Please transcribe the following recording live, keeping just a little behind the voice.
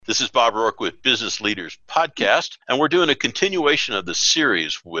This is Bob Rourke with Business Leaders Podcast, and we're doing a continuation of the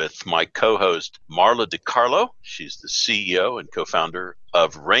series with my co-host, Marla DiCarlo. She's the CEO and co-founder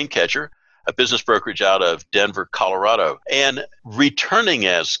of Raincatcher, a business brokerage out of Denver, Colorado. And returning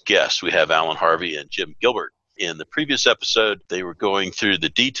as guests, we have Alan Harvey and Jim Gilbert. In the previous episode, they were going through the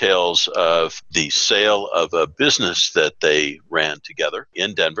details of the sale of a business that they ran together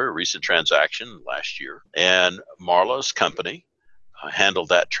in Denver, a recent transaction last year. And Marla's company handled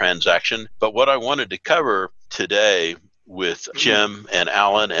that transaction. But what I wanted to cover today with Jim and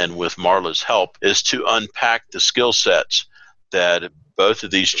Alan and with Marla's help is to unpack the skill sets that both of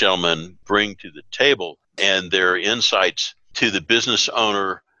these gentlemen bring to the table and their insights to the business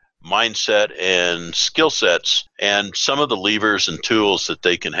owner mindset and skill sets and some of the levers and tools that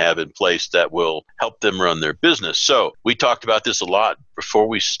they can have in place that will help them run their business. So we talked about this a lot before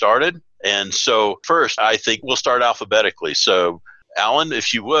we started. And so first, I think we'll start alphabetically. So Alan,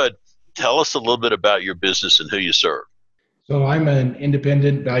 if you would, tell us a little bit about your business and who you serve. So I'm an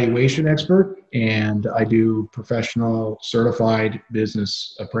independent valuation expert, and I do professional certified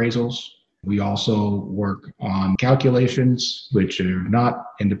business appraisals. We also work on calculations, which are not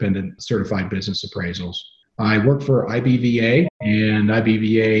independent certified business appraisals. I work for IBVA, and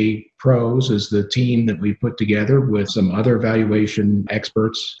IBVA Pros is the team that we put together with some other valuation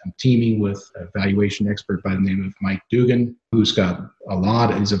experts. I'm teaming with a valuation expert by the name of Mike Dugan, who's got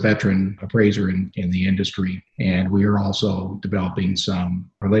is a veteran appraiser in the industry. And we are also developing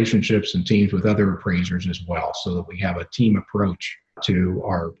some relationships and teams with other appraisers as well, so that we have a team approach to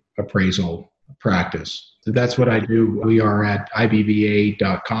our appraisal practice. So that's what I do. We are at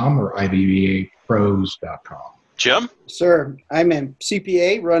ibva.com or ibvapros.com. Jim? Sir, I'm a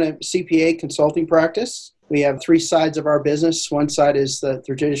CPA, run a CPA consulting practice. We have three sides of our business. One side is the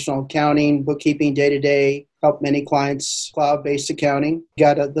traditional accounting, bookkeeping, day-to-day, help many clients, cloud-based accounting.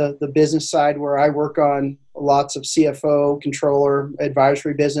 Got the business side where I work on lots of CFO, controller,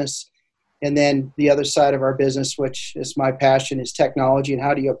 advisory business. And then the other side of our business, which is my passion, is technology and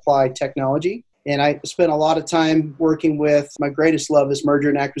how do you apply technology. And I spent a lot of time working with, my greatest love is merger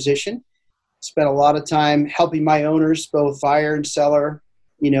and acquisition. Spent a lot of time helping my owners, both buyer and seller,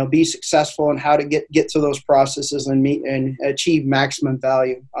 be successful in how to get to those processes and achieve maximum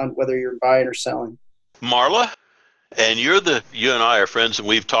value on whether you're buying or selling. Marla, and you and I are friends, and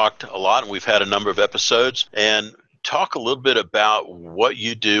we've talked a lot, and we've had a number of episodes. And talk a little bit about what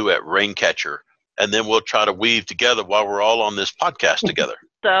you do at Raincatcher, and then we'll try to weave together while we're all on this podcast together.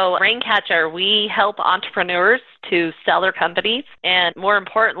 So Raincatcher, we help entrepreneurs to sell their companies and, more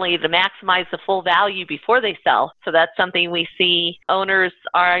importantly, to maximize the full value before they sell. So that's something we see owners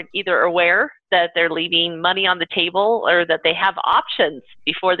are either aware that they're leaving money on the table or that they have options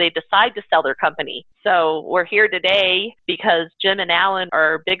before they decide to sell their company. So we're here today because Jim and Alan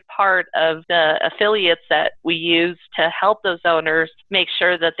are a big part of the affiliates that we use to help those owners make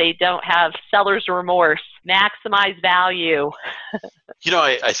sure that they don't have seller's remorse, maximize value.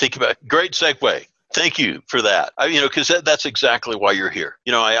 I think about, great segue. Thank you for that. Because that's exactly why you're here.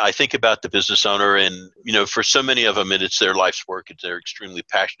 I think about the business owner and, for so many of them, it's their life's work. They're extremely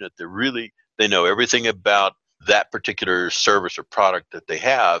passionate. They know everything about that particular service or product that they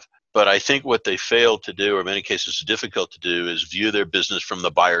have. But I think what they fail to do, or in many cases is difficult to do, is view their business from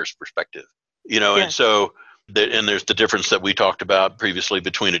the buyer's perspective. And so, and there's the difference that we talked about previously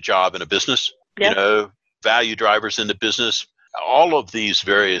between a job and a business, value drivers in the business, all of these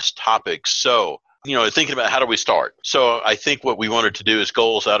various topics. So, thinking about how do we start? So I think what we wanted to do as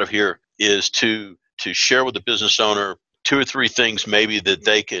goals out of here is to share with the business owner 2 or 3 things maybe that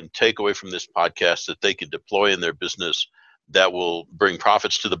they can take away from this podcast that they can deploy in their business that will bring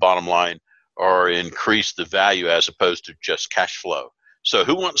profits to the bottom line or increase the value as opposed to just cash flow. So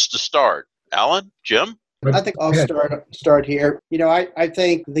who wants to start? Alan? Jim? I think I'll start here. I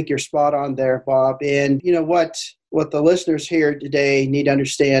think you're spot on there, Bob. And what the listeners here today need to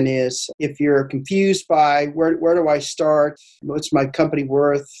understand is if you're confused by where do I start? What's my company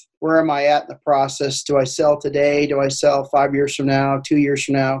worth? Where am I at in the process? Do I sell today? Do I sell 5 years from now, 2 years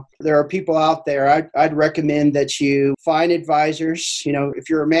from now? There are people out there. I'd recommend that you find advisors.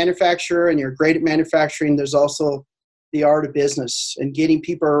 If you're a manufacturer and you're great at manufacturing, there's also the art of business and getting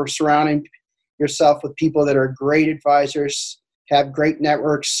people, surrounding yourself with people that are great advisors, have great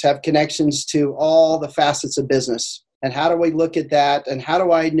networks, have connections to all the facets of business. And how do we look at that? And how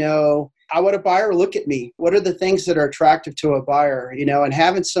do I know how would a buyer look at me? What are the things that are attractive to a buyer? And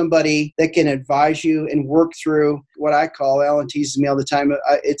having somebody that can advise you and work through what I call, Alan teases me all the time,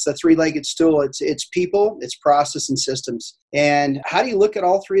 it's a 3-legged stool. It's people, it's process, and systems. And how do you look at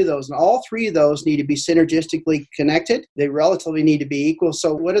all three of those? And all three of those need to be synergistically connected. They relatively need to be equal.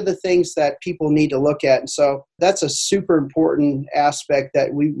 So what are the things that people need to look at? And so that's a super important aspect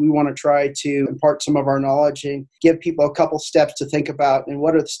that we want to try to impart some of our knowledge and give people a couple steps to think about. And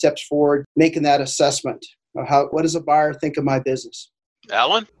what are the steps forward, making that assessment of what does a buyer think of my business?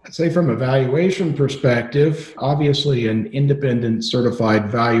 Alan? I'd say from a valuation perspective, obviously an independent certified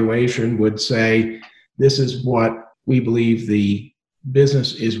valuation would say this is what we believe the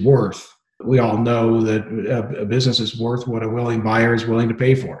business is worth. We all know that a business is worth what a willing buyer is willing to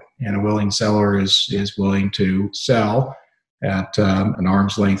pay for, and a willing seller is willing to sell at an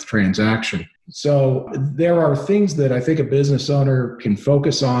arm's length transaction. So there are things that I think a business owner can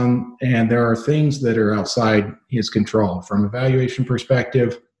focus on, and there are things that are outside his control. From a valuation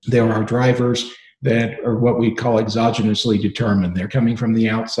perspective, there are drivers that are what we call exogenously determined. They're coming from the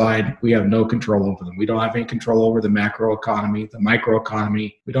outside. We have no control over them. We don't have any control over the macroeconomy, the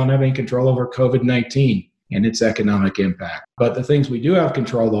microeconomy. We don't have any control over COVID-19 and its economic impact. But the things we do have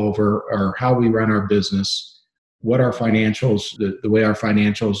control over are how we run our business, what our financials, the way our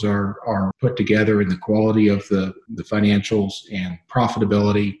financials are put together, and the quality of the financials and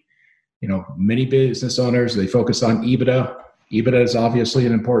profitability. You know, many business owners, they focus on EBITDA. EBITDA is obviously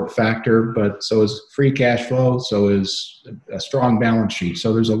an important factor, but so is free cash flow, so is a strong balance sheet.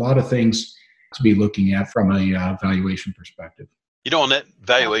 So there's a lot of things to be looking at from a valuation perspective. You know, on that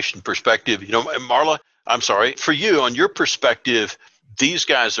valuation perspective, you know, Marla, I'm sorry, for you, on your perspective, these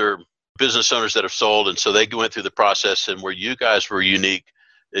guys are business owners that have sold, and so they went through the process, and where you guys were unique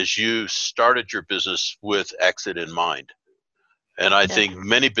is you started your business with exit in mind. And I think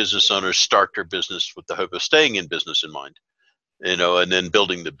many business owners start their business with the hope of staying in business in mind, you know, and then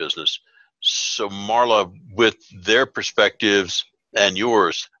building the business. So Marla, with their perspectives and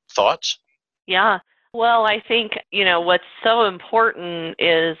yours, thoughts? Yeah. Well, I think, you know, what's so important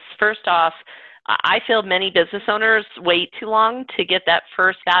is, first off, I feel many business owners wait too long to get that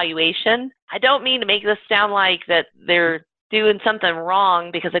first valuation. I don't mean to make this sound like that they're doing something wrong,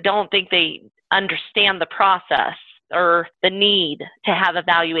 because I don't think they understand the process or the need to have a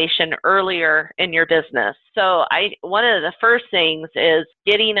valuation earlier in your business. So one of the first things is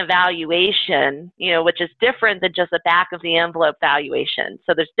getting a valuation, you know, which is different than just a back of the envelope valuation.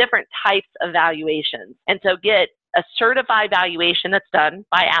 So there's different types of valuations. And so get a certified valuation that's done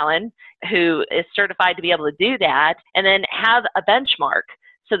by Alan, who is certified to be able to do that, and then have a benchmark.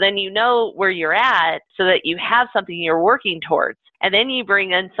 So then you know where you're at, so that you have something you're working towards. And then you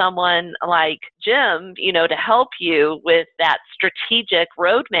bring in someone like Jim, you know, to help you with that strategic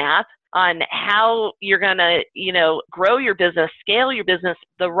roadmap on how you're going to, you know, grow your business, scale your business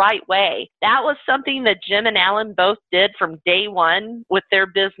the right way. That was something that Jim and Alan both did from day one with their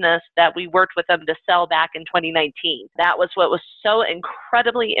business that we worked with them to sell back in 2019. That was what was so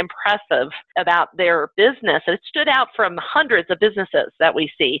incredibly impressive about their business. It stood out from hundreds of businesses that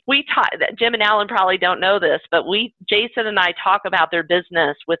we see. Jim and Alan probably don't know this, but Jason and I talk about their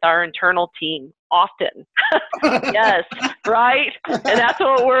business with our internal team often. Yes, right? And that's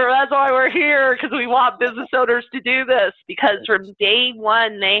why we're here, because we want business owners to do this, because from day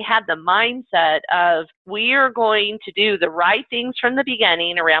one, they had the mindset of, we are going to do the right things from the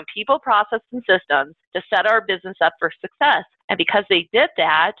beginning around people, process, and systems to set our business up for success. And because they did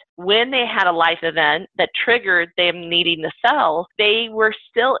that, when they had a life event that triggered them needing to sell, they were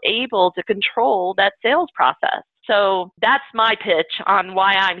still able to control that sales process. So that's my pitch on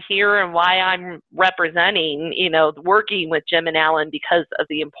why I'm here and why I'm representing, you know, working with Jim and Alan, because of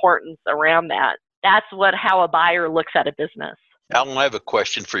the importance around that. That's how a buyer looks at a business. Alan, I have a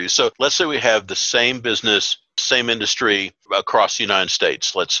question for you. So let's say we have the same business, same industry across the United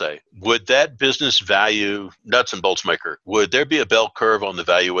States, let's say. Would that business value nuts and bolts maker? Would there be a bell curve on the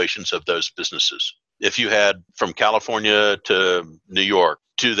valuations of those businesses? If you had from California to New York,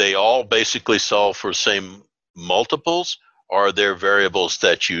 do they all basically sell for the same multiples, or are there variables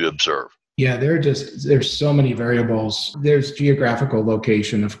that you observe? Yeah, there's so many variables. There's geographical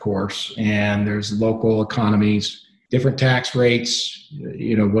location, of course, and there's local economies, different tax rates.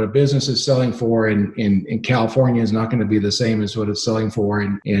 You know, what a business is selling for in California is not going to be the same as what it's selling for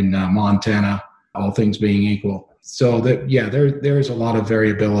in Montana, all things being equal. So there is a lot of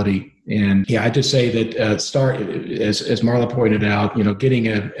variability. And yeah, I just say that as Marla pointed out, you know, getting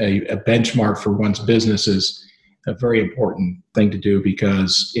a benchmark for one's business is a very important thing to do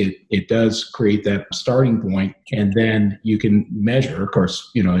because it does create that starting point, and then you can measure. Of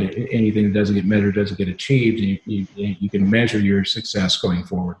course, anything that doesn't get measured doesn't get achieved, and you can measure your success going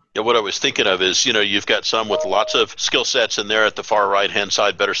forward. Yeah, what I was thinking of is, you've got some with lots of skill sets in there at the far right-hand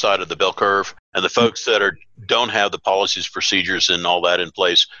side, better side of the bell curve, and the folks that don't have the policies, procedures, and all that in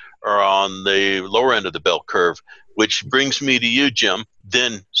place are on the lower end of the bell curve, which brings me to you, Jim.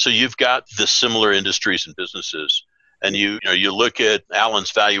 Then, so you've got the similar industries and businesses, and you look at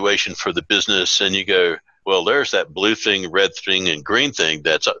Alan's valuation for the business, and you go, well, there's that blue thing, red thing, and green thing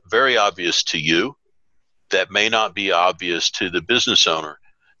that's very obvious to you that may not be obvious to the business owner.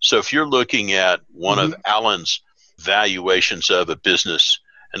 So if you're looking at one of Alan's valuations of a business,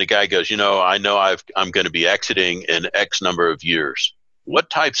 and the guy goes, I know I'm going to be exiting in X number of years, what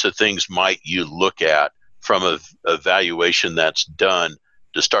types of things might you look at from a valuation that's done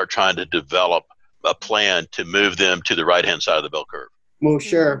to start trying to develop a plan to move them to the right-hand side of the bell curve? Well,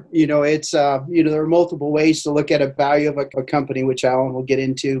 sure. It's, there are multiple ways to look at a value of a company, which Alan will get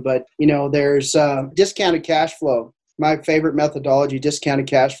into, but, there's discounted cash flow. My favorite methodology, discounted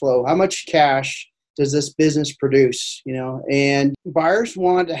cash flow. How much cash does this business produce? And buyers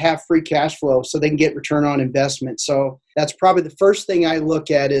want to have free cash flow so they can get return on investment. So that's probably the first thing I look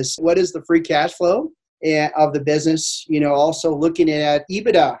at is what is the free cash flow of the business? Also looking at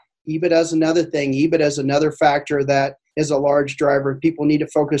EBITDA. EBITDA is another thing. EBITDA is another factor that is a large driver. People need to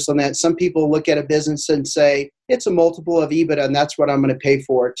focus on that. Some people look at a business and say, it's a multiple of EBITDA, and that's what I'm going to pay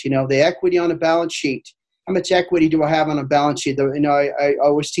for it. The equity on a balance sheet. How much equity do I have on a balance sheet? I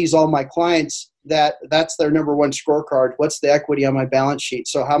always tease all my clients that that's their number one scorecard. What's the equity on my balance sheet?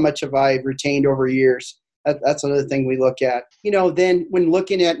 So how much have I retained over years? That's another thing we look at. Then when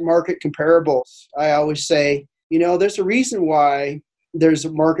looking at market comparables, I always say, there's a reason why there's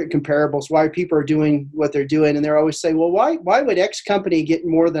market comparables, why people are doing what they're doing. And they're always saying, well, why would X company get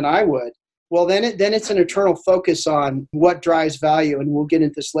more than I would? Well, then it's an eternal focus on what drives value, and we'll get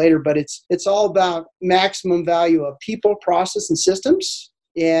into this later. But it's all about maximum value of people, process, and systems.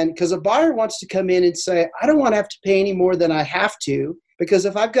 And because a buyer wants to come in and say, I don't want to have to pay any more than I have to, because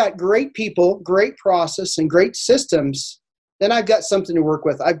if I've got great people, great process, and great systems, then I've got something to work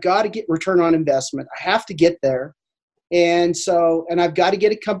with. I've got to get return on investment. I have to get there, and I've got to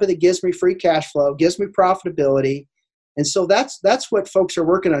get a company that gives me free cash flow, gives me profitability. And so that's what folks are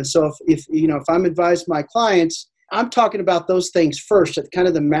working on. So if I'm advised my clients, I'm talking about those things first at kind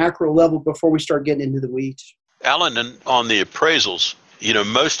of the macro level before we start getting into the weeds. Alan, on the appraisals,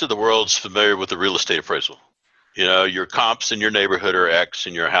 most of the world's familiar with the real estate appraisal. Your comps in your neighborhood are X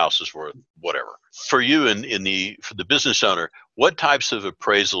and your house is worth whatever. For you for the business owner, what types of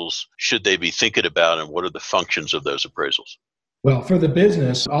appraisals should they be thinking about, and what are the functions of those appraisals? Well, for the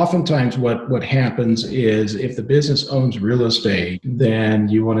business, oftentimes what happens is if the business owns real estate, then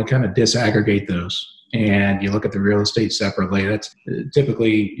you want to kind of disaggregate those. And you look at the real estate separately. That's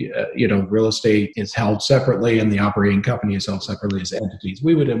typically, real estate is held separately and the operating company is held separately as entities.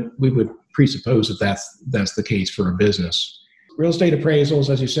 We would presuppose that that's the case for a business. Real estate appraisals,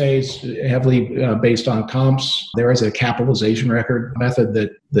 as you say, is heavily based on comps. There is a capitalization record method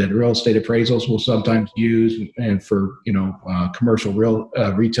that real estate appraisals will sometimes use, and for commercial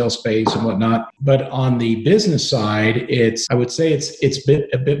retail space and whatnot. But on the business side, I would say it's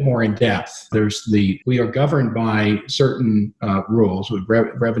a bit more in depth. We are governed by certain rules with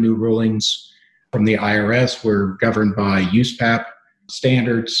revenue rulings from the IRS. We're governed by USPAP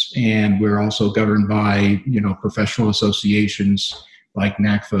standards, and we're also governed by professional associations like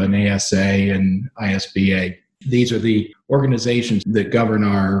NACFA and ASA and ISBA. These are the organizations that govern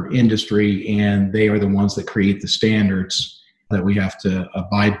our industry, and they are the ones that create the standards that we have to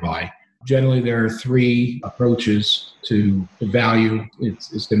abide by. Generally, there are three approaches to value. It's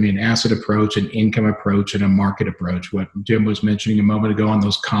going to be an asset approach, an income approach, and a market approach. What Jim was mentioning a moment ago on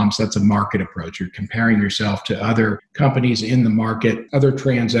those comps, that's a market approach. You're comparing yourself to other companies in the market, other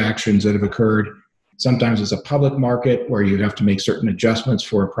transactions that have occurred. Sometimes it's a public market where you have to make certain adjustments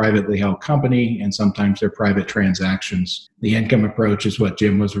for a privately held company, and sometimes they're private transactions. The income approach is what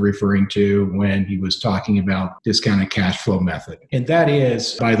Jim was referring to when he was talking about discounted cash flow method. And that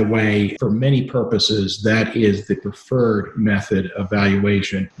is, by the way, for many purposes, that is the preferred method of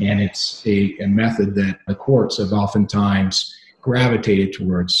valuation. And it's a method that the courts have oftentimes gravitated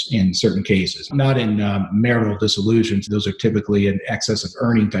towards in certain cases. Not in marital dissolutions. Those are typically an excess of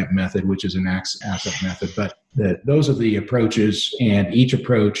earning type method, which is an asset method. But those are the approaches, and each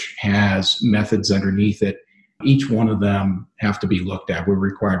approach has methods underneath it. Each one of them have to be looked at. We're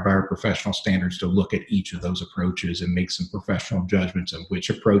required by our professional standards to look at each of those approaches and make some professional judgments of which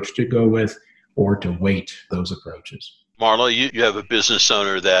approach to go with, or to weight those approaches. Marla, you have a business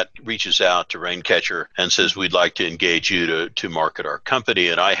owner that reaches out to Raincatcher and says, we'd like to engage you to market our company.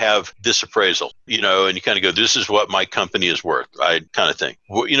 And I have this appraisal, and you kind of go, this is what my company is worth, I kind of thing.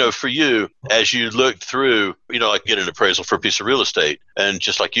 Well, for you, as you look through, like get an appraisal for a piece of real estate. And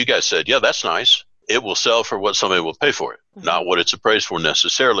just like you guys said, yeah, that's nice. It will sell for what somebody will pay for it, not what it's appraised for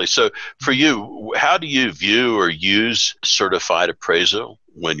necessarily. So for you, how do you view or use certified appraisal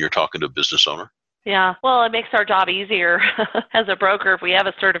when you're talking to a business owner? Yeah, well, it makes our job easier as a broker if we have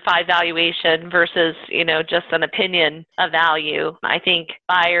a certified valuation versus, just an opinion of value. I think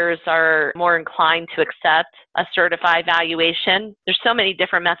buyers are more inclined to accept a certified valuation. There's so many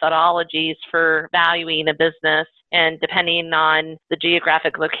different methodologies for valuing a business, and depending on the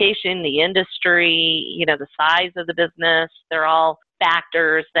geographic location, the industry, the size of the business, they're all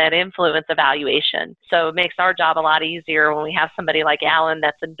factors that influence evaluation. So it makes our job a lot easier when we have somebody like Alan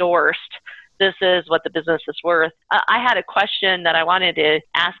that's endorsed. This is what the business is worth. I had a question that I wanted to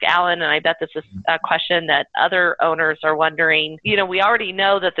ask Alan, and I bet this is a question that other owners are wondering. We already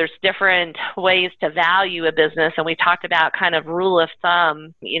know that there's different ways to value a business, and we talked about kind of rule of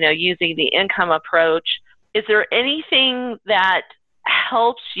thumb, using the income approach. Is there anything that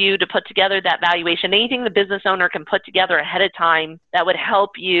helps you to put together that valuation, anything the business owner can put together ahead of time that would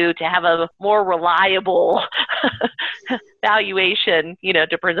help you to have a more reliable valuation,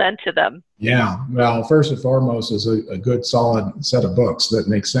 to present to them? Yeah, well, first and foremost is a good solid set of books that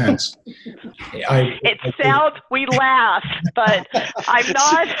makes sense. We laugh, but I'm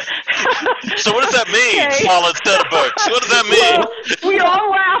not. So what does that mean, Okay. solid set of books? What does that mean? Well, we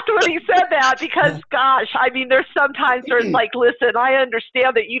all laughed when he said that because, gosh, there's sometimes where it's like, listen, I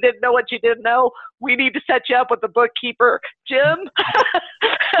understand that you didn't know what you didn't know. We need to set you up with a bookkeeper. Jim?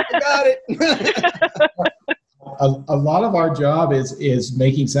 I got it. A lot of our job is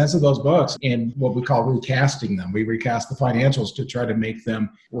making sense of those books and what we call recasting them. We recast the financials to try to make them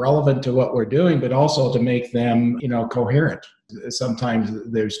relevant to what we're doing, but also to make them, coherent. Sometimes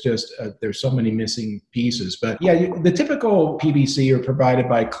there's so many missing pieces. But yeah, the typical PBC or provided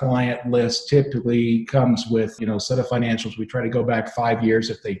by client list typically comes with, set of financials. We try to go back 5 years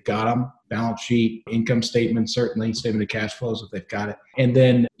if they've got them. Balance sheet, income statement, certainly, statement of cash flows if they've got it. And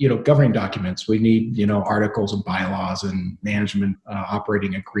then, governing documents. We need, articles and bylaws and management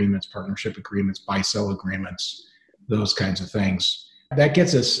operating agreements, partnership agreements, buy-sell agreements, those kinds of things. That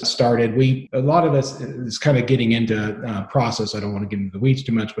gets us started. A lot of us is kind of getting into process. I don't want to get into the weeds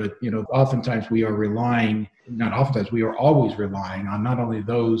too much, but oftentimes we are always relying on not only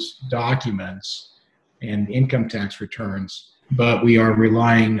those documents and income tax returns, but we are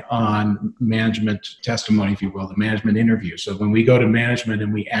relying on management testimony, if you will, the management interview. So when we go to management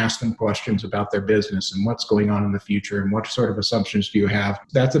and we ask them questions about their business and what's going on in the future and what sort of assumptions do you have,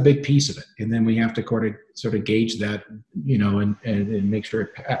 that's a big piece of it. And then we have to sort of gauge that, and make sure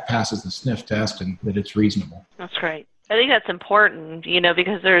it passes the sniff test and that it's reasonable. That's great. I think that's important,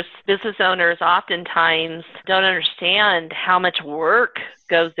 because there's business owners oftentimes don't understand how much work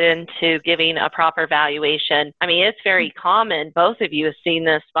goes into giving a proper valuation. It's very common. Both of you have seen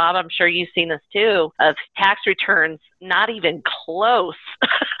this. Bob, I'm sure you've seen this too, of tax returns not even close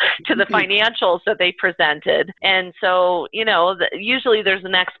to the financials that they presented. And so, usually there's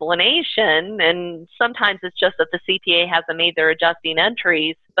an explanation, and sometimes it's just that the CPA hasn't made their adjusting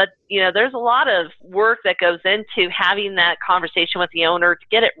entries. But, there's a lot of work that goes into having that conversation with the owner to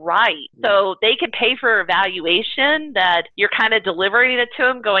get it right. So they can pay for a valuation that you're kind of delivering it to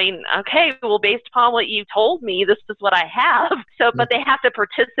them going, okay, well, based upon what you told me, this is what I have. So, but they have to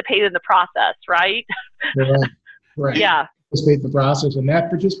participate in the process, right? Right. Yeah. Participate in the process, and that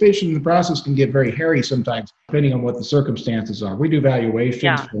participation in the process can get very hairy sometimes, depending on what the circumstances are. We do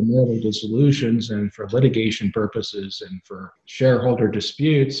valuations for marital dissolutions and for litigation purposes and for shareholder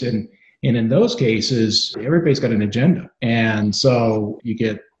disputes, and in those cases, everybody's got an agenda, and so you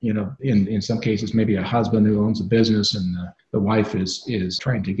get, in some cases, maybe a husband who owns a business and the wife is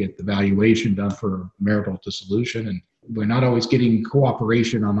trying to get the valuation done for marital dissolution, and we're not always getting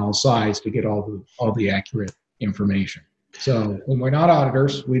cooperation on all sides to get all the accurate information. So when we're not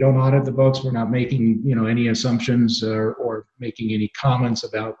auditors, we don't audit the books. We're not making, any assumptions or making any comments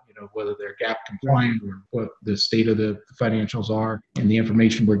about, whether they're GAAP compliant or what the state of the financials are and the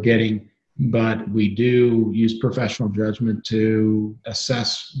information we're getting. But we do use professional judgment to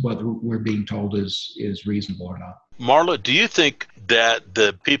assess whether we're being told is reasonable or not. Marla, do you think that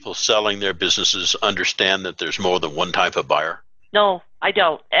the people selling their businesses understand that there's more than one type of buyer? No, I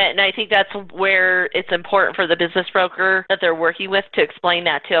don't. And I think that's where it's important for the business broker that they're working with to explain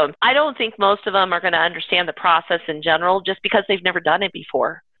that to them. I don't think most of them are going to understand the process in general just because they've never done it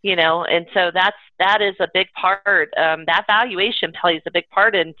before. And so that is a big part. That valuation plays a big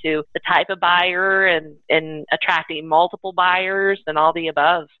part into the type of buyer and attracting multiple buyers and all the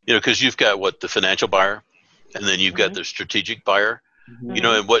above. Because you've got the financial buyer, and then you've got the strategic buyer.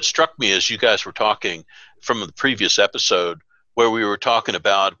 And what struck me as you guys were talking from the previous episode, where we were talking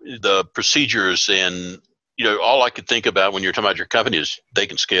about the procedures, and all I could think about when you're talking about your company is they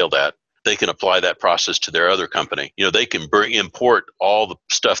can scale that. They can apply that process to their other company. They can import all the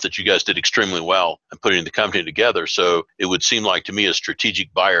stuff that you guys did extremely well and putting the company together. So it would seem like to me a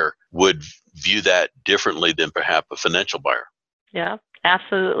strategic buyer would view that differently than perhaps a financial buyer. Yeah,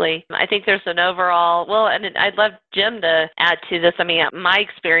 absolutely. I think there's an overall, and I'd love Jim to add to this. I mean, my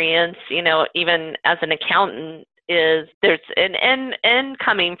experience, even as an accountant, is and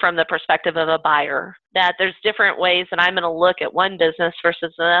coming from the perspective of a buyer, that there's different ways, and I'm going to look at one business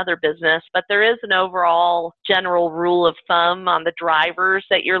versus another business, but there is an overall general rule of thumb on the drivers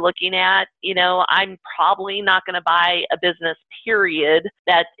that you're looking at. I'm probably not going to buy a business, period,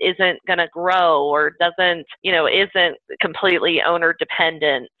 that isn't going to grow or isn't completely owner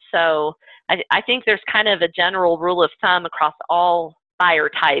dependent. So I think there's kind of a general rule of thumb across all buyer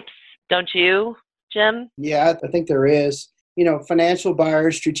types, don't you, Jim? Yeah, I think there is. Financial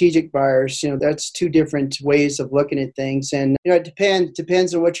buyers, strategic buyers, that's two different ways of looking at things. And, it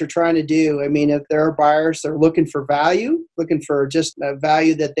depends on what you're trying to do. I mean, if there are buyers that are looking for value, looking for just a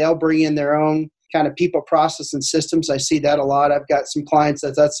value that they'll bring in their own kind of people, process, and systems. I see that a lot. I've got some clients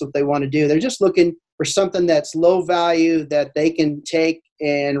that's what they want to do. They're just looking for something that's low value that they can take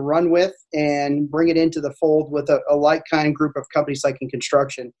and run with and bring it into the fold with a like kind group of companies like in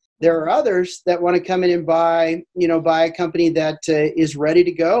construction. There are others that want to come in and buy a company that is ready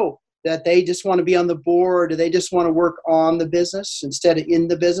to go, that they just want to be on the board, or they just want to work on the business instead of in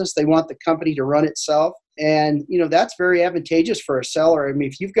the business. They want the company to run itself. And, that's very advantageous for a seller. I mean,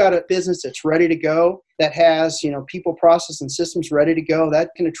 if you've got a business that's ready to go, that has, people, process, and systems ready to go,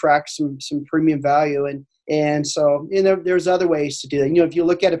 that can attract some premium value. And so, there's other ways to do that. If you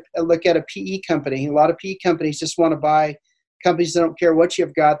look at a PE company, a lot of PE companies just want to buy companies that don't care what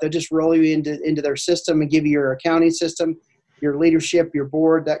you've got. They'll just roll you into their system and give you your accounting system, your leadership, your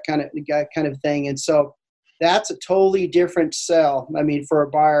board, that kind of thing. And so that's a totally different sell. I mean, for a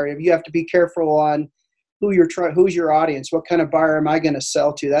buyer, if you have to be careful on who's your audience, what kind of buyer am I going to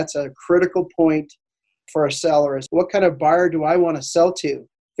sell to? That's a critical point for a seller, is what kind of buyer do I want to sell to?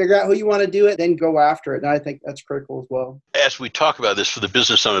 Figure out who you want to do it, then go after it. And I think that's critical as well. As we talk about this, for the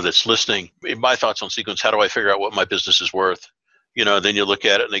business owner that's listening, my thoughts on Sequence, how do I figure out what my business is worth? Then you look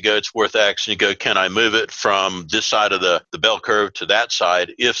at it and they go, it's worth X. And you go, can I move it from this side of the bell curve to that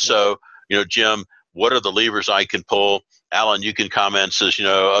side? If so, Jim, what are the levers I can pull? Alan, you can comment, says,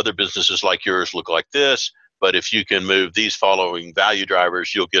 other businesses like yours look like this, but if you can move these following value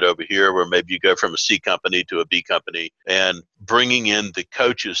drivers, you'll get over here, where maybe you go from a C company to a B company, and bringing in the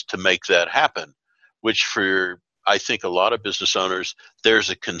coaches to make that happen, which I think a lot of business owners, there's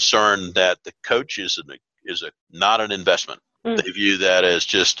a concern that the coach is not an investment. They view that as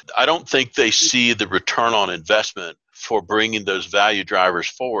I don't think they see the return on investment for bringing those value drivers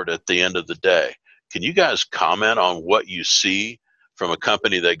forward at the end of the day. Can you guys comment on what you see from a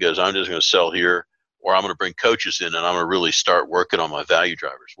company that goes, I'm just going to sell here, or I'm going to bring coaches in and I'm going to really start working on my value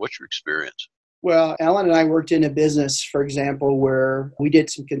drivers? What's your experience? Well, Alan and I worked in a business, for example, where we did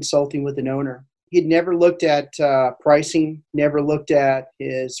some consulting with an owner. He'd never looked at pricing, never looked at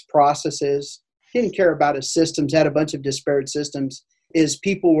his processes, didn't care about his systems, had a bunch of disparate systems. His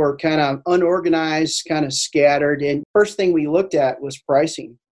people were kind of unorganized, kind of scattered. And first thing we looked at was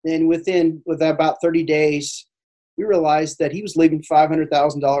pricing. And within about 30 days, we realized that he was leaving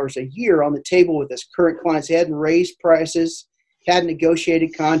 $500,000 a year on the table with his current clients. He hadn't raised prices, hadn't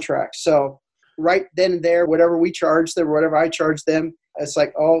negotiated contracts. So right then and there, whatever we charged them, whatever I charged them, it's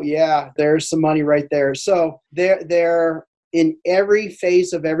like, oh yeah, there's some money right there. So there in every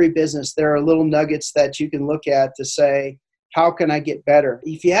phase of every business, there are little nuggets that you can look at to say, how can I get better?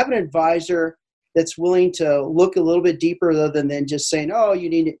 If you have an advisor that's willing to look a little bit deeper rather than just saying, oh, you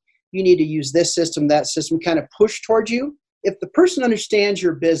need to use this system, that system, kind of push towards you. If the person understands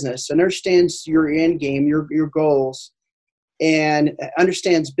your business, understands your end game, your goals, and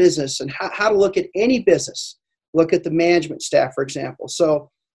understands business and how to look at any business, look at the management staff, for example. So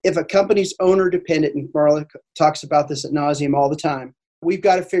if a company's owner dependent, and Marla talks about this ad nauseum all the time, we've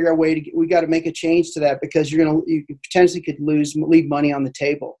got to figure out we got to make a change to that, because you potentially could leave money on the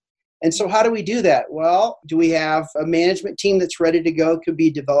table. And so how do we do that? Well, do we have a management team that's ready to go, could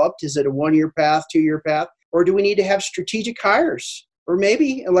be developed? Is it a 1-year path, 2-year path? Or do we need to have strategic hires? Or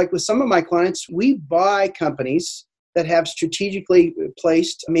maybe, like with some of my clients, we buy companies that have strategically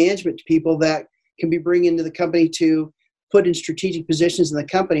placed management people that can be bring into the company to put in strategic positions in the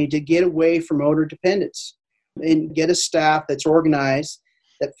company to get away from owner dependence and get a staff that's organized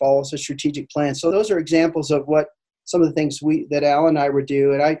that follows a strategic plan. So those are examples of what some of the things that Al and I would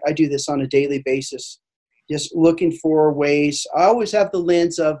do. And I do this on a daily basis, just looking for ways. I always have the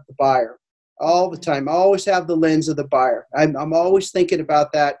lens of the buyer all the time. I always have the lens of the buyer. I'm always thinking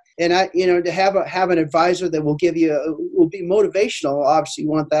about that. And to have an advisor that will give you, will be motivational. Obviously you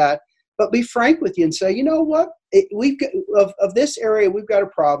want that, but be frank with you and say, you know what, we've got, of this area, we've got a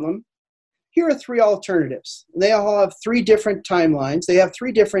problem. Here are 3 alternatives. They all have 3 different timelines. They have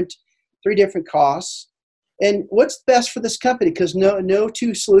 3 different costs. And what's best for this company? Because no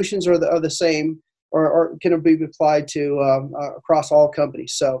 2 solutions are the same or can be applied to across all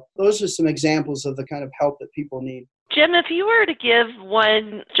companies. So those are some examples of the kind of help that people need. Jim, if you were to give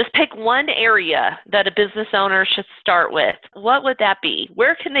just pick one area that a business owner should start with, what would that be?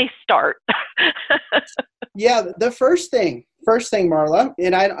 Where can they start? Yeah, the first thing, Marla,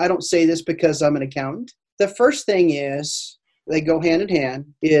 and I don't say this because I'm an accountant. The first thing is, they go hand in hand,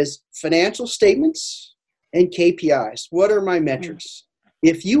 is financial statements and KPIs. What are my metrics?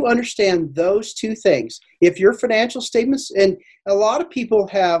 If you understand those 2 things, if your financial statements, and a lot of people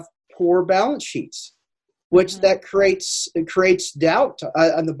have poor balance sheets, which that creates doubt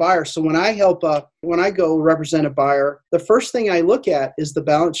on the buyer. So when I go represent a buyer, the first thing I look at is the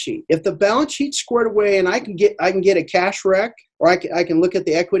balance sheet. If the balance sheet's squared away and I can get a cash rec, or I can look at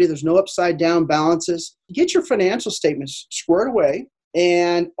the equity, there's no upside down balances, get your financial statements squared away.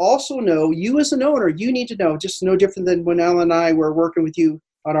 And also know, you as an owner, you need to know, just no different than when Al and I were working with you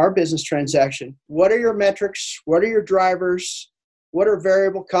on our business transaction. What are your metrics? What are your drivers? What are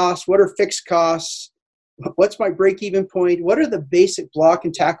variable costs? What are fixed costs? What's my break-even point? What are the basic block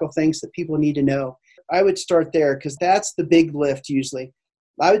and tackle things that people need to know? I would start there because that's the big lift usually.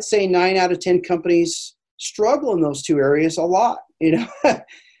 I would say 9 out of 10 companies struggle in those 2 areas a lot,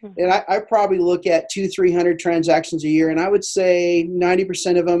 And I probably look at 200-300 transactions a year, and I would say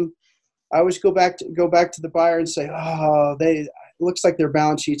 90% of them, I always go back to the buyer and say, it looks like their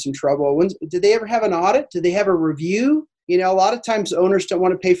balance sheet's in trouble. Did they ever have an audit? Did they have a review? A lot of times owners don't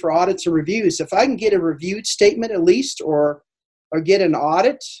want to pay for audits or reviews. If I can get a reviewed statement at least, or get an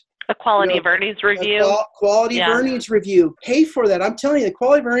audit, a quality of earnings review, quality of earnings review, pay for that. I'm telling you, the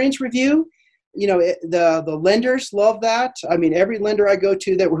quality of earnings review, the lenders love that. I mean, every lender I go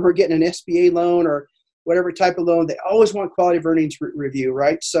to that we're getting an SBA loan or whatever type of loan, they always want quality of earnings review,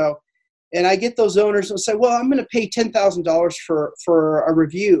 right? So, and I get those owners and say, well, I'm going to pay $10,000 for a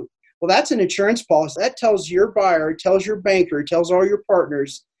review. Well, that's an insurance policy. That tells your buyer, tells your banker, tells all your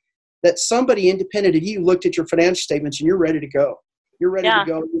partners that somebody independent of you looked at your financial statements and you're ready to go. You're ready to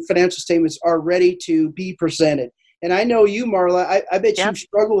go. Your financial statements are ready to be presented. And I know you, Marla, I bet you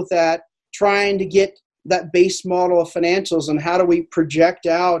struggle with that, trying to get that base model of financials and how do we project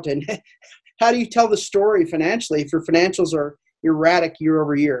out and how do you tell the story financially if your financials are erratic year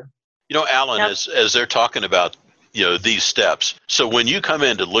over year? Alan, as they're talking about these steps. So when you come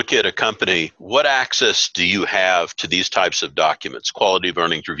in to look at a company, what access do you have to these types of documents, quality of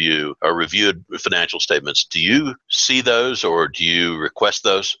earnings review or reviewed financial statements? Do you see those or do you request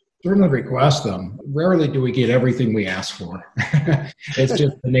those? Certainly request them. Rarely do we get everything we ask for. It's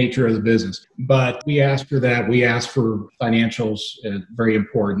just the nature of the business. But we ask for that. We ask for financials, very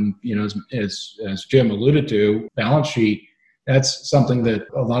important. As Jim alluded to, balance sheet, that's something that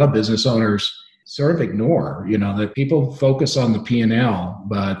a lot of business owners sort of ignore, that people focus on the P&L,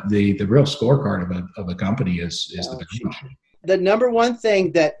 but the real scorecard of a company is the balance sheet. The number one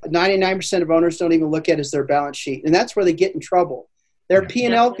thing that 99% of owners don't even look at is their balance sheet. And that's where they get in trouble. Their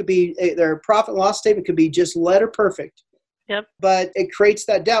P&L could be, their profit and loss statement could be just letter perfect. Yep. But it creates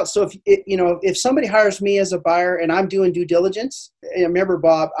that doubt. So if somebody hires me as a buyer and I'm doing due diligence, and remember,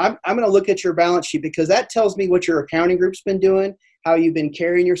 Bob, I'm going to look at your balance sheet because that tells me what your accounting group's been doing, how you've been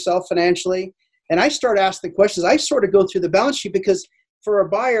carrying yourself financially. And I start asking the questions. I sort of go through the balance sheet because for a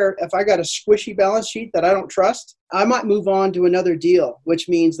buyer, if I got a squishy balance sheet that I don't trust, I might move on to another deal, which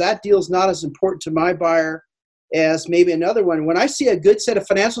means that deal's not as important to my buyer as maybe another one. When I see a good set of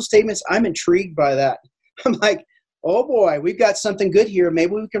financial statements, I'm intrigued by that. I'm like, oh boy, we've got something good here.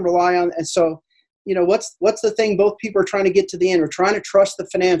 Maybe we can rely on. And so, what's the thing both people are trying to get to the end? We're trying to trust the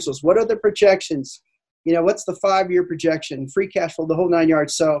financials. What are the projections? What's the 5-year projection, free cash flow, the whole 9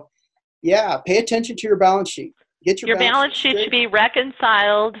 yards. So, yeah, pay attention to your balance sheet. Get your balance sheet should be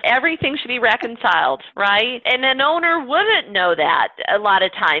reconciled. Everything should be reconciled, right? And an owner wouldn't know that a lot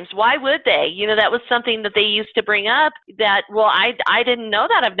of times. Why would they? You know, that was something that they used to bring up that, well, I didn't know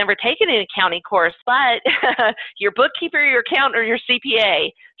that. I've never taken an accounting course, but your bookkeeper, your accountant, or your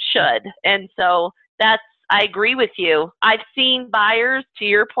CPA should. And so I agree with you. I've seen buyers, to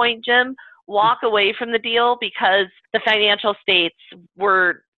your point, Jim, walk away from the deal because the financial states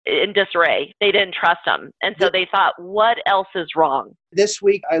were in disarray. They didn't trust them. And so they thought, what else is wrong? This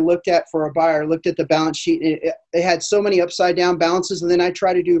week I looked at the balance sheet. And they had so many upside down balances. And then I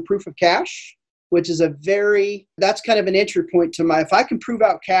try to do a proof of cash, which is that's kind of an entry point to if I can prove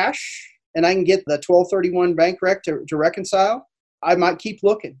out cash and I can get the 1231 bank rec to reconcile, I might keep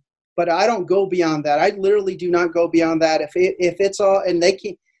looking. But I don't go beyond that. I literally do not go beyond that. If it's all, and they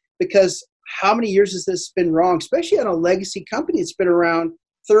can't, because how many years has this been wrong, especially on a legacy company that's been around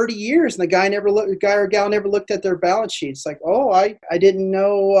 30 years, and the guy or gal never looked at their balance sheet. It's like, oh, I didn't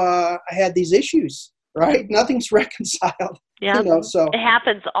know I had these issues, right? Nothing's reconciled. Yeah, so it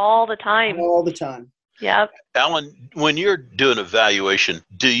happens all the time. All the time. Yeah. Alan, when you're doing a valuation,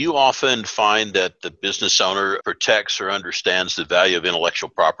 do you often find that the business owner protects or understands the value of intellectual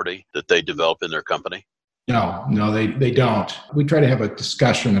property that they develop in their company? No, they don't. We try to have a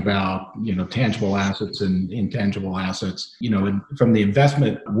discussion about, tangible assets and intangible assets. From the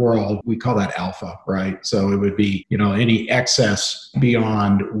investment world, we call that alpha, right? So it would be, any excess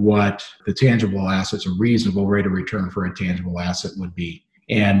beyond what the tangible assets, a reasonable rate of return for a tangible asset would be.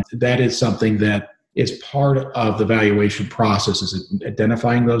 And that is something that is part of the valuation process, is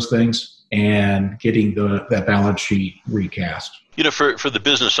identifying those things and getting that balance sheet recast. For the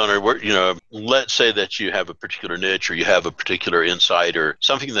business owner, let's say that you have a particular niche or you have a particular insight or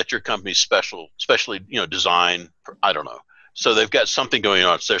something that your company's especially, design, I don't know. So they've got something going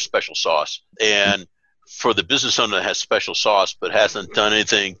on. It's their special sauce. And for the business owner that has special sauce but hasn't done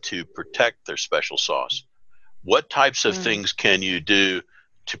anything to protect their special sauce, what types of things can you do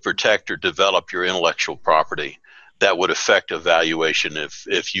to protect or develop your intellectual property that would affect a valuation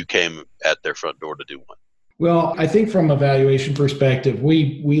if you came at their front door to do one? Well, I think from a valuation perspective,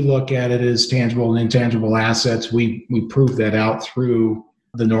 we look at it as tangible and intangible assets. We prove that out through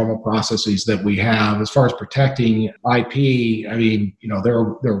the normal processes that we have. As far as protecting IP, there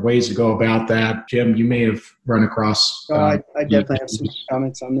are ways to go about that. Jim, you may have run across. I definitely have some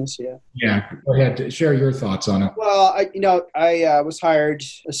comments on this. Yeah. Yeah. Go ahead. Share your thoughts on it. Well, I was hired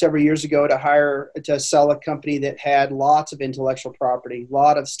several years ago to sell a company that had lots of intellectual property, a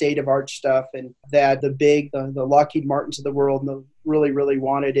lot of state-of-art stuff, and that the Lockheed Martins of the world really, really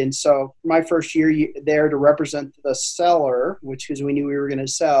wanted. And so my first year there to represent the seller, because we knew we were going to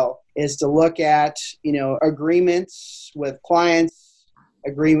sell, is to look at, agreements with clients,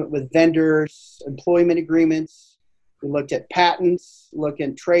 agreement with vendors, employment agreements. We looked at patents, look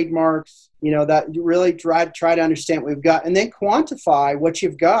at trademarks, that really try to understand what we've got and then quantify what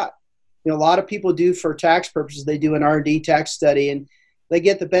you've got. A lot of people do for tax purposes, they do an R&D tax study and they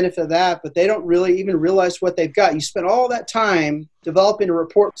get the benefit of that, but they don't really even realize what they've got. You spend all that time developing a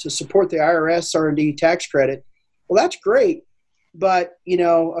report to support the IRS R&D tax credit. Well, that's great, but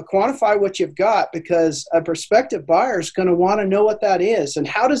quantify what you've got, because a prospective buyer is going to want to know what that is, and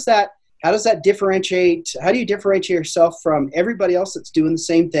how does that differentiate? How do you differentiate yourself from everybody else that's doing the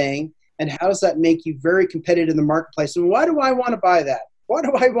same thing, and how does that make you very competitive in the marketplace? And why do I want to buy that? Why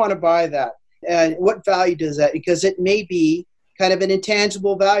do I want to buy that? And what value does that? Because it may be kind of an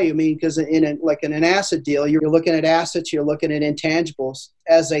intangible value. Because in an asset deal, you're looking at assets, you're looking at intangibles.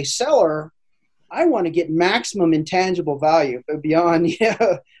 As a seller, I want to get maximum intangible value, but beyond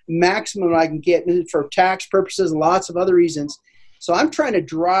maximum I can get for tax purposes and lots of other reasons. So I'm trying to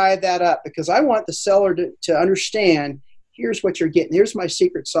drive that up because I want the seller to understand, here's what you're getting. Here's my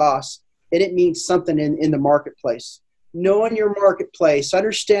secret sauce. And it means something in the marketplace. Knowing your marketplace,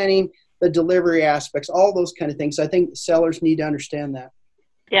 understanding the delivery aspects, all those kind of things. I think sellers need to understand that.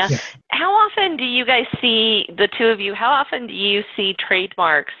 Yeah. How often do you guys see, the two of you, how often do you see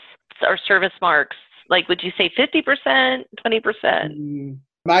trademarks or service marks? Like, would you say 50%, 20%?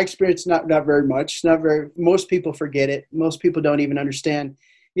 My experience, not very much. Most people forget it. Most people don't even understand.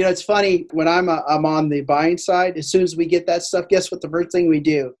 It's funny, when I'm on the buying side, as soon as we get that stuff, guess what the first thing we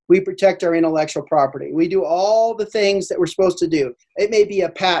do? We protect our intellectual property. We do all the things that we're supposed to do. It may be a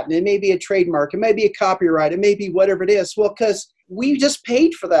patent. It may be a trademark. It may be a copyright. It may be whatever it is. Well, because we just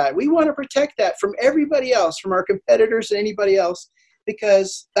paid for that. We want to protect that from everybody else, from our competitors and anybody else,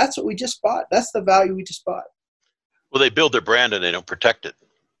 because that's what we just bought. That's the value we just bought. Well, they build their brand and they don't protect it.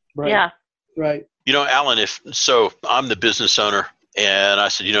 Right. Yeah. Right. Alan, I'm the business owner. And I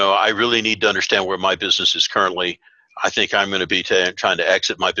said, I really need to understand where my business is currently. I think I'm going to be trying to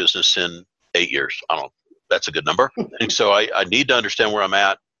exit my business in 8 years. I don't know. That's a good number. And so I need to understand where I'm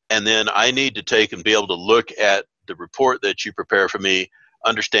at. And then I need to take and be able to look at the report that you prepare for me,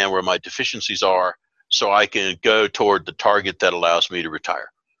 understand where my deficiencies are, so I can go toward the target that allows me to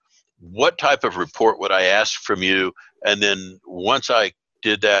retire. What type of report would I ask from you? And then once I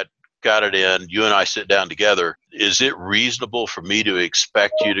did that, got it in, you and I sit down together, is it reasonable for me to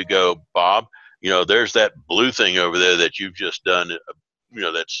expect you to go, Bob, there's that blue thing over there that you've just done,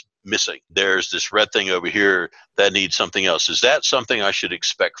 that's missing. There's this red thing over here that needs something else. Is that something I should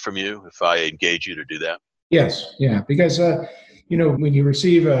expect from you if I engage you to do that? Yes. Yeah. Because, when you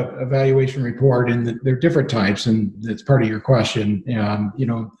receive a valuation report, and there are different types, and that's part of your question,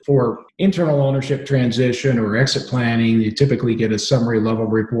 for internal ownership transition or exit planning, you typically get a summary level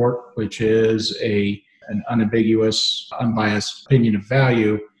report, which is an unambiguous, unbiased opinion of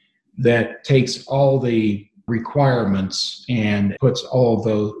value that takes all the requirements and puts all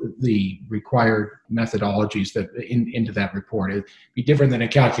the required methodologies into that report. It'd be different than a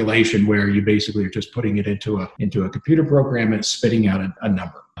calculation where you basically are just putting it into a computer program and it's spitting out a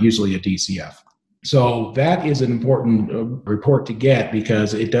number, usually a DCF. So that is an important report to get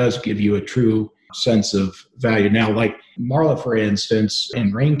because it does give you a true sense of value. Now, like Marla, for instance,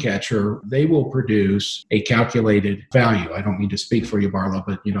 and Raincatcher, they will produce a calculated value. I don't mean to speak for you, Marla,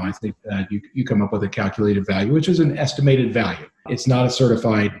 but I think you come up with a calculated value, which is an estimated value. It's not a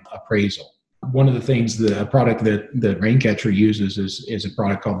certified appraisal. One of the things, a product that Raincatcher uses is a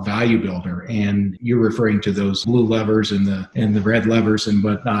product called Value Builder, and you're referring to those blue levers and the red levers and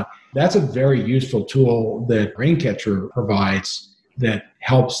whatnot. That's a very useful tool that Raincatcher provides that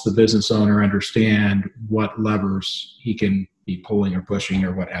helps the business owner understand what levers he can be pulling or pushing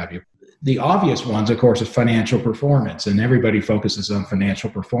or what have you. The obvious ones, of course, is financial performance, and everybody focuses on financial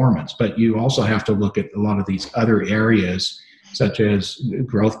performance, but you also have to look at a lot of these other areas, such as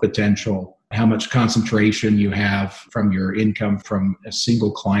growth potential, how much concentration you have from your income from a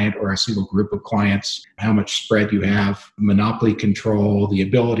single client or a single group of clients, how much spread you have, monopoly control, the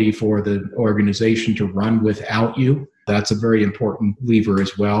ability for the organization to run without you. That's a very important lever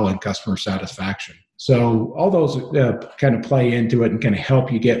as well, and customer satisfaction. So all those kind of play into it and kind of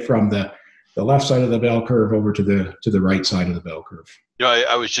help you get from the left side of the bell curve over to the right side of the bell curve.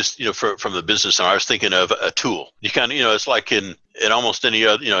 I was just, from the business, and I was thinking of a tool. You kind of, it's like in almost any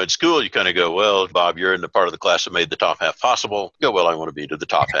other, in school, you kind of go, well, Bob, you're in the part of the class that made the top half possible. You go, well, I want to be to the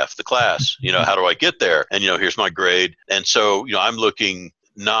top half of the class. How do I get there? And, here's my grade. And so, I'm looking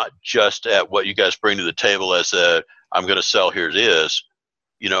not just at what you guys bring to the table as I'm going to sell, here it is.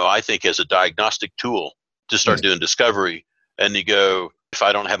 I think as a diagnostic tool to start doing discovery, and you go, if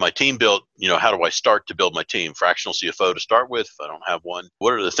I don't have my team built, how do I start to build my team? Fractional CFO to start with, if I don't have one.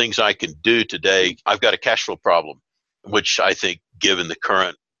 What are the things I can do today? I've got a cash flow problem, which I think, given the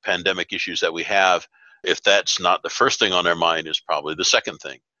current pandemic issues that we have, if that's not the first thing on their mind, is probably the second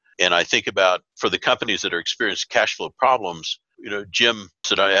thing. And I think about, for the companies that are experiencing cash flow problems, Jim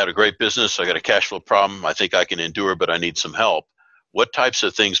said, I had a great business. I got a cash flow problem. I think I can endure, but I need some help. What types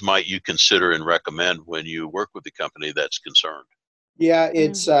of things might you consider and recommend when you work with a company that's concerned? Yeah,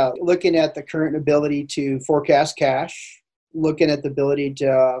 it's looking at the current ability to forecast cash, looking at the ability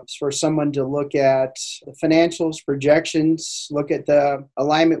for someone to look at the financials, projections, look at the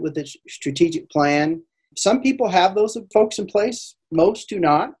alignment with the strategic plan. Some people have those folks in place. Most do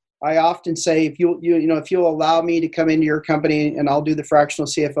not. I often say, if you'll allow me to come into your company, and I'll do the fractional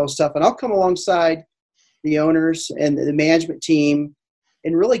CFO stuff, and I'll come alongside the owners and the management team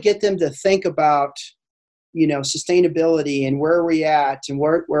and really get them to think about, sustainability and where are we at and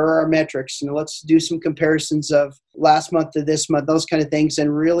where are our metrics, and let's do some comparisons of last month to this month, those kind of things,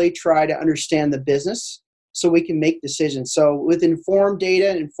 and really try to understand the business so we can make decisions. So with informed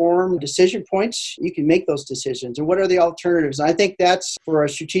data, informed decision points, you can make those decisions. And what are the alternatives? And I think that's, for a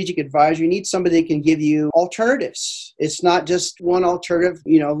strategic advisor, you need somebody that can give you alternatives. It's not just one alternative.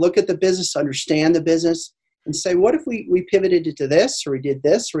 Look at the business, understand the business, and say, what if we pivoted it to this, or we did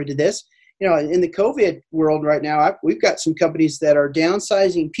this, or we did this? In the COVID world right now, we've got some companies that are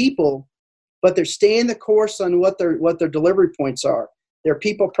downsizing people, but they're staying the course on what their delivery points are. Their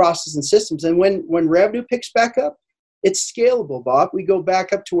people, process, and systems. And when revenue picks back up, it's scalable, Bob. We go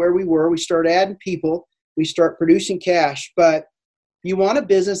back up to where we were. We start adding people. We start producing cash. But you want a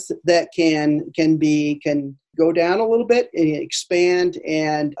business that can go down a little bit and expand,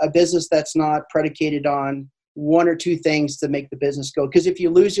 and a business that's not predicated on one or two things to make the business go. Because if you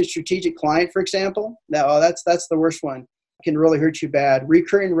lose a strategic client, for example, that's the worst one. can really hurt you bad.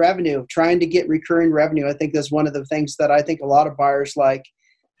 Recurring revenue, trying to get recurring revenue. I think that's one of the things that I think a lot of buyers like.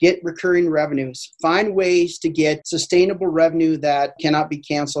 Get recurring revenues. Find ways to get sustainable revenue that cannot be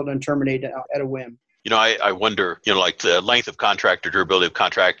canceled and terminated at a whim. I wonder, like the length of contract or durability of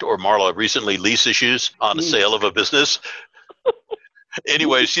contract, or Marla, recently lease issues on the sale of a business.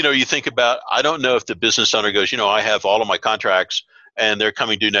 Anyways, you think about, I don't know if the business owner goes, I have all of my contracts and they're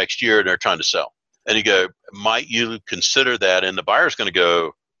coming due next year and they're trying to sell. And you go, might you consider that? And the buyer's going to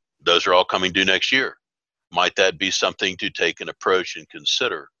go, those are all coming due next year. Might that be something to take an approach and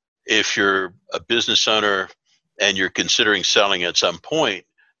consider? If you're a business owner and you're considering selling at some point,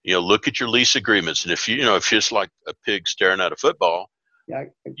 look at your lease agreements. And if if it's like a pig staring at a football,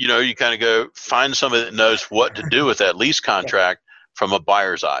 you kind of go find somebody that knows what to do with that lease contract from a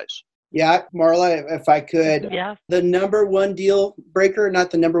buyer's eyes. Yeah, Marla, if I could, the number one deal breaker,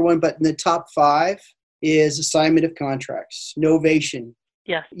 not the number one, but in the top 5 is assignment of contracts, novation.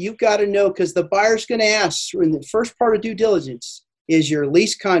 Yeah. You've got to know, because the buyer's going to ask in the first part of due diligence, is your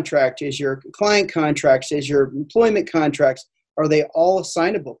lease contract, is your client contracts, is your employment contracts, are they all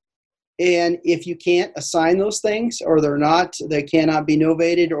assignable? And if you can't assign those things, or they cannot be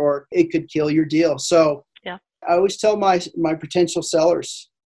novated, or it could kill your deal. So I always tell my potential sellers,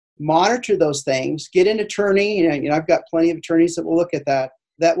 monitor those things, get an attorney. I've got plenty of attorneys that will look at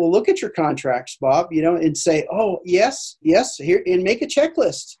that will look at your contracts, Bob, and say, oh, yes, here, and make a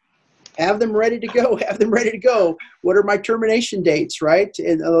checklist. Have them ready to go. What are my termination dates, right?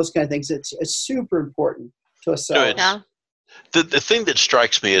 And those kind of things. It's super important to a seller. The thing that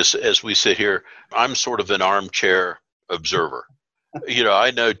strikes me is, as we sit here, I'm sort of an armchair observer.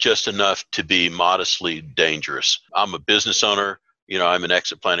 I know just enough to be modestly dangerous. I'm a business owner. I'm an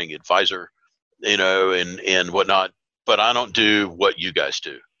exit planning advisor, and whatnot. But I don't do what you guys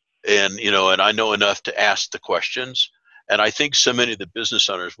do. And, and I know enough to ask the questions. And I think so many of the business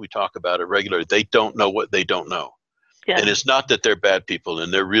owners we talk about it regularly, they don't know what they don't know. Yeah. And it's not that they're bad people,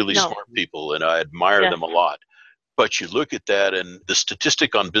 and they're really smart people, and I admire them a lot. But you look at that, and the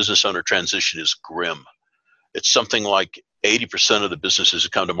statistic on business owner transition is grim. It's something like 80% of the businesses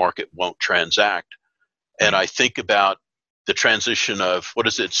that come to market won't transact. And I think about the transition of,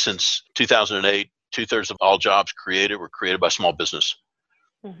 since 2008, 2/3 of all jobs were created by small business.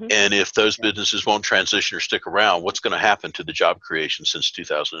 Mm-hmm. And if those businesses won't transition or stick around, what's going to happen to the job creation since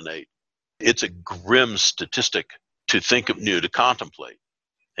 2008? It's a grim statistic to think of, to contemplate.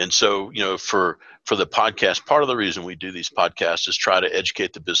 And so, for the podcast, part of the reason we do these podcasts is try to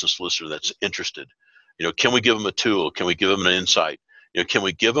educate the business listener that's interested. Can we give them a tool? Can we give them an insight? Can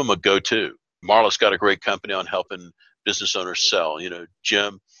we give them a go-to? Marla's got a great company on helping business owners sell.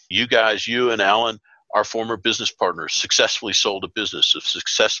 Jim, you and Alan, our former business partners, successfully sold a business, have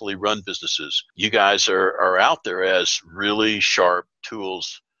successfully run businesses. You guys are out there as really sharp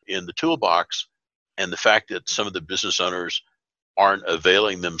tools in the toolbox. And the fact that some of the business owners aren't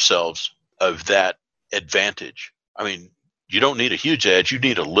availing themselves of that advantage. I mean, you don't need a huge edge, you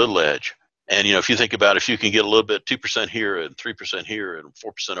need a little edge. And, if you think about if you can get a little bit, 2% here and 3% here and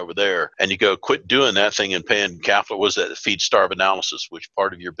 4% over there, and you go, quit doing that thing and paying capital, was that feed starve analysis, which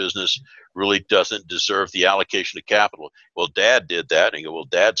part of your business really doesn't deserve the allocation of capital. Well, Dad did that. And you go, well,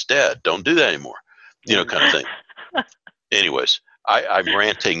 Dad's dead. Don't do that anymore, kind of thing. Anyways, I'm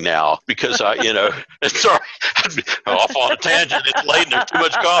ranting now because sorry, I'm off on a tangent. It's late and there's too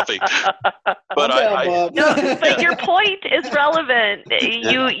much coffee. But but your point is relevant.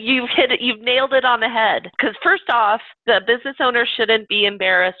 You've hit it. You've nailed it on the head. Because first off, the business owner shouldn't be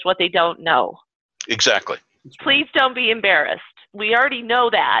embarrassed what they don't know. Exactly. Please don't be embarrassed. We already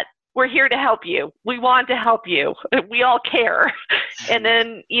know that. We're here to help you. We want to help you. We all care. And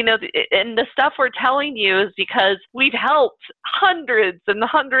then, and the stuff we're telling you is because we've helped hundreds and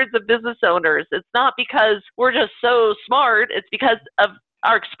hundreds of business owners. It's not because we're just so smart. It's because of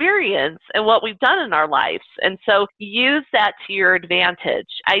our experience and what we've done in our lives. And so use that to your advantage.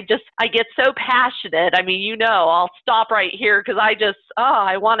 I get so passionate. I mean, I'll stop right here because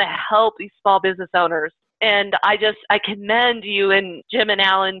I want to help these small business owners. And I commend you and Jim and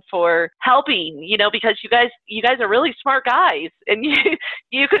Alan for helping, because you guys are really smart guys, and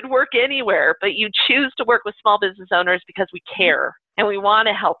you could work anywhere, but you choose to work with small business owners because we care and we want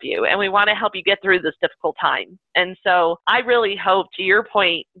to help you, and we want to help you get through this difficult time. And so I really hope, to your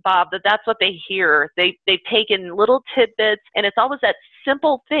point, Bob, that's what they hear. They've taken little tidbits, and it's always that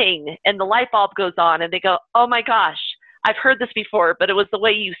simple thing, and the light bulb goes on, and they go, oh my gosh, I've heard this before, but it was the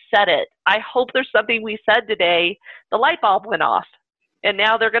way you said it. I hope there's something we said today. The light bulb went off, and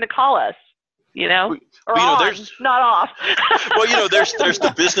now they're going to call us, or on, not off. Well, there's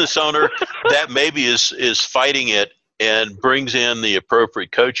the business owner that maybe is fighting it and brings in the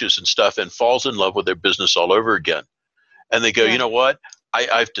appropriate coaches and stuff and falls in love with their business all over again. And they go, you know what?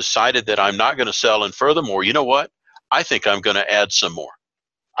 I've decided that I'm not going to sell. And furthermore, you know what? I think I'm going to add some more.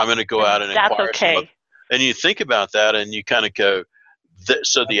 I'm going to go out and that's acquire okay. some. And you think about that and you kind of go,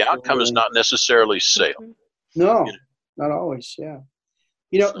 so the outcome is not necessarily sale. No, not always. Yeah.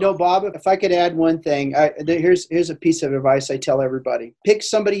 No, Bob, if I could add one thing, here's a piece of advice I tell everybody. Pick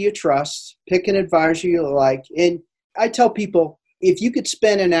somebody you trust, pick an advisor you like. And I tell people, if you could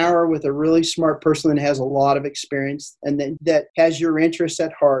spend an hour with a really smart person that has a lot of experience and that has your interests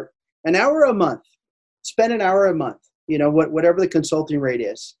at heart, an hour a month, spend an hour a month, whatever the consulting rate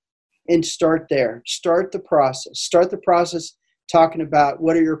is, and start there. Start the process talking about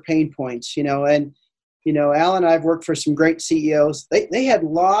what are your pain points, and Al and I have worked for some great CEOs. They had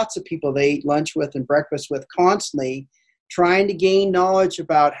lots of people they ate lunch with and breakfast with constantly trying to gain knowledge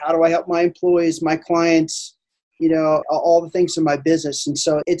about how do I help my employees, my clients, all the things in my business. And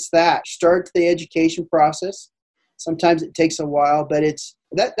so it's that. Start the education process. Sometimes it takes a while, but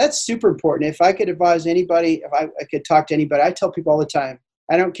that's super important. If I could advise anybody, if I could talk to anybody, I tell people all the time,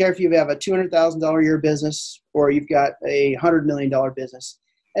 I don't care if you have a $200,000 a year business or you've got a $100 million business.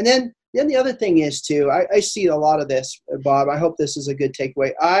 And then the other thing is too, I see a lot of this, Bob. I hope this is a good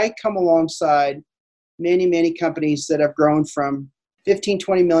takeaway. I come alongside many, many companies that have grown from 15,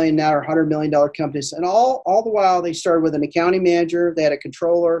 20 million now or $100 million companies. And all the while they started with an accounting manager, they had a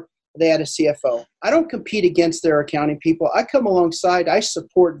controller, they had a CFO. I don't compete against their accounting people. I come alongside, I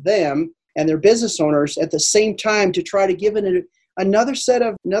support them and their business owners at the same time to try to give it another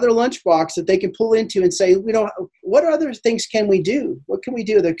lunchbox that they can pull into and say, what other things can we do? What can we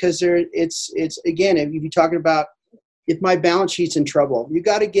do? Because it's again, if you're talking about if my balance sheet's in trouble, you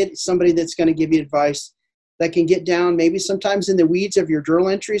got to get somebody that's going to give you advice that can get down maybe sometimes in the weeds of your journal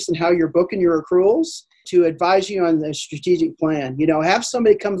entries and how you're booking your accruals to advise you on the strategic plan. Have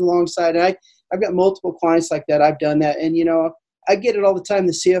somebody comes alongside. And I've got multiple clients like that. I've done that. And, I get it all the time.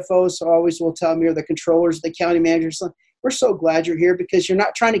 The CFOs always will tell me, or the controllers, the accounting managers, we're so glad you're here because you're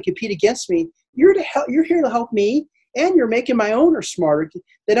not trying to compete against me. You're here to help me, and you're making my owner smarter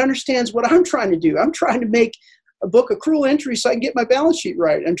that understands what I'm trying to do. I'm trying to make a book accrual entry so I can get my balance sheet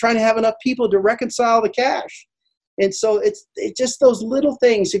right. I'm trying to have enough people to reconcile the cash. And so it's just those little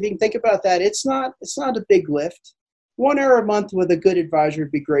things. If you can think about that, it's not a big lift. 1 hour a month with a good advisor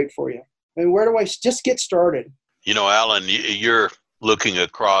would be great for you. And where do I just get started? Alan, you're looking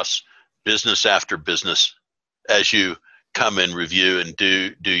across business after business as you come and review and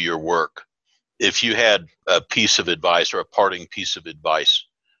do your work. If you had a piece of advice or a parting piece of advice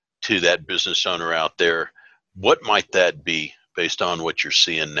to that business owner out there, what might that be based on what you're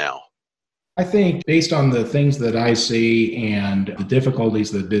seeing now? I think based on the things that I see and the difficulties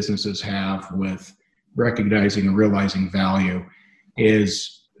that businesses have with recognizing and realizing value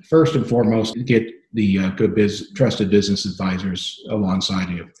is first and foremost, get the trusted business advisors alongside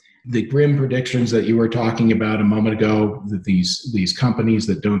you. The grim predictions that you were talking about a moment ago, that these companies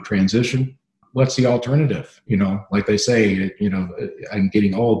that don't transition, what's the alternative? Like they say, I'm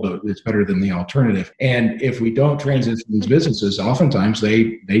getting old, but it's better than the alternative. And if we don't transition these businesses, oftentimes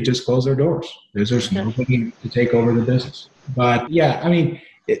they just close their doors. There's just nobody to take over the business. But yeah,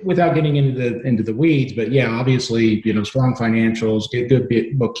 without getting into the weeds, but yeah, obviously, strong financials, get a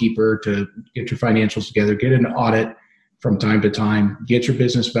good bookkeeper to get your financials together, get an audit from time to time, get your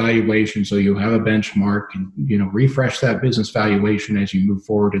business valuation so you have a benchmark and, refresh that business valuation as you move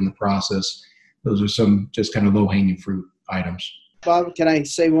forward in the process. Those are some just kind of low-hanging fruit items. Bob, can I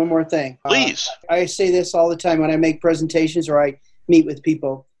say one more thing? Please. I say this all the time when I make presentations or I meet with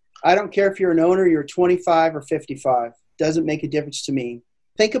people. I don't care if you're an owner, you're 25 or 55. Doesn't make a difference to me.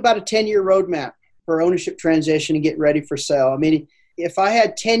 Think about a 10-year roadmap for ownership transition and get ready for sale. If I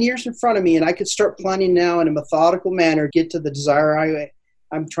had 10 years in front of me and I could start planning now in a methodical manner, get to the desire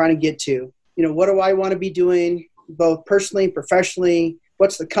I'm trying to get to, what do I want to be doing both personally and professionally?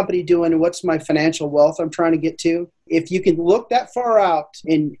 What's the company doing and what's my financial wealth I'm trying to get to? If you can look that far out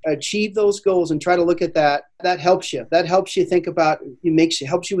and achieve those goals and try to look at that helps you. That helps you think about,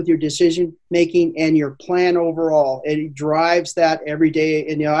 helps you with your decision making and your plan overall. It drives that every day.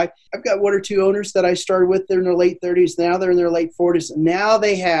 And, I've got one or two owners that I started with, they're in their late 30s. Now they're in their late 40s. Now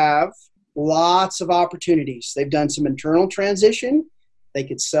they have lots of opportunities. They've done some internal transition. They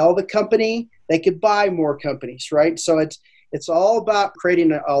could sell the company. They could buy more companies, right? So it's all about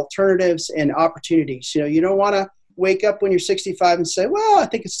creating alternatives and opportunities. You don't want to wake up when you're 65 and say, well, I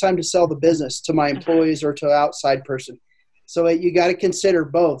think it's time to sell the business to my employees or to an outside person. So you got to consider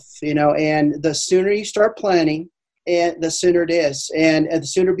both, and the sooner you start planning, and the sooner it is, and the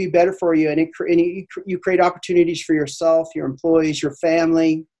sooner it'll be better for you. And you create opportunities for yourself, your employees, your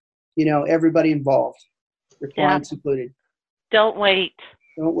family, everybody involved, your clients included. Don't wait.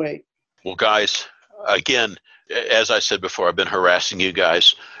 Don't wait. Well, guys, again, as I said before, I've been harassing you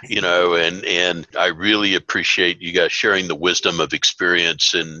guys, and I really appreciate you guys sharing the wisdom of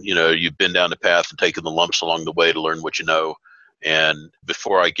experience. And, you've been down the path and taken the lumps along the way to learn what you know. And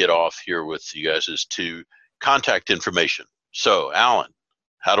before I get off here with you guys is to contact information. So, Alan,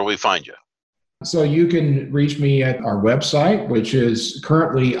 how do we find you? So you can reach me at our website, which is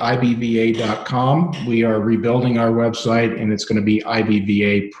currently ibva.com. We are rebuilding our website, and it's going to be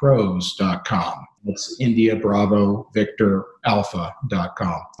ibvapros.com. It's India Bravo Victor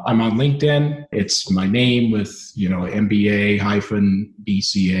Alpha.com. I'm on LinkedIn. It's my name with, MBA-BCA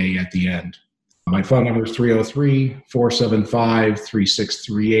at the end. My phone number is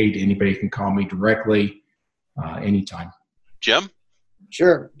 303-475-3638. Anybody can call me directly anytime. Jim?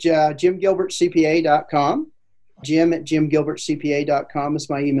 Sure. JimGilbertCPA.com. Jim@JimGilbertCPA.com is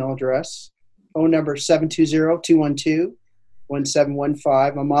my email address. Phone number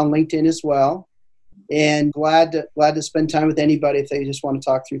 720-212-1715. I'm on LinkedIn as well. And glad to spend time with anybody if they just want to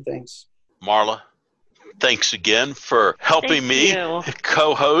talk through things. Marla, thanks again for helping me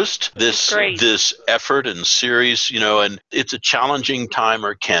co-host this effort and series, and it's a challenging time,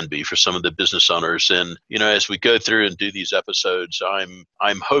 or can be, for some of the business owners. And, as we go through and do these episodes, I'm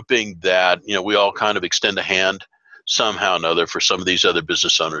hoping that, we all kind of extend a hand somehow or another for some of these other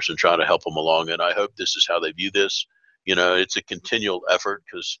business owners and try to help them along. And I hope this is how they view this. It's a continual effort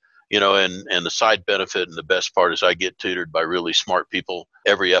because, and the side benefit and the best part is I get tutored by really smart people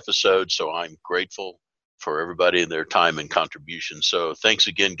every episode. So I'm grateful for everybody and their time and contribution. So thanks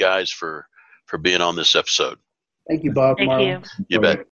again, guys, for being on this episode. Thank you, Bob. Thank you. You bet.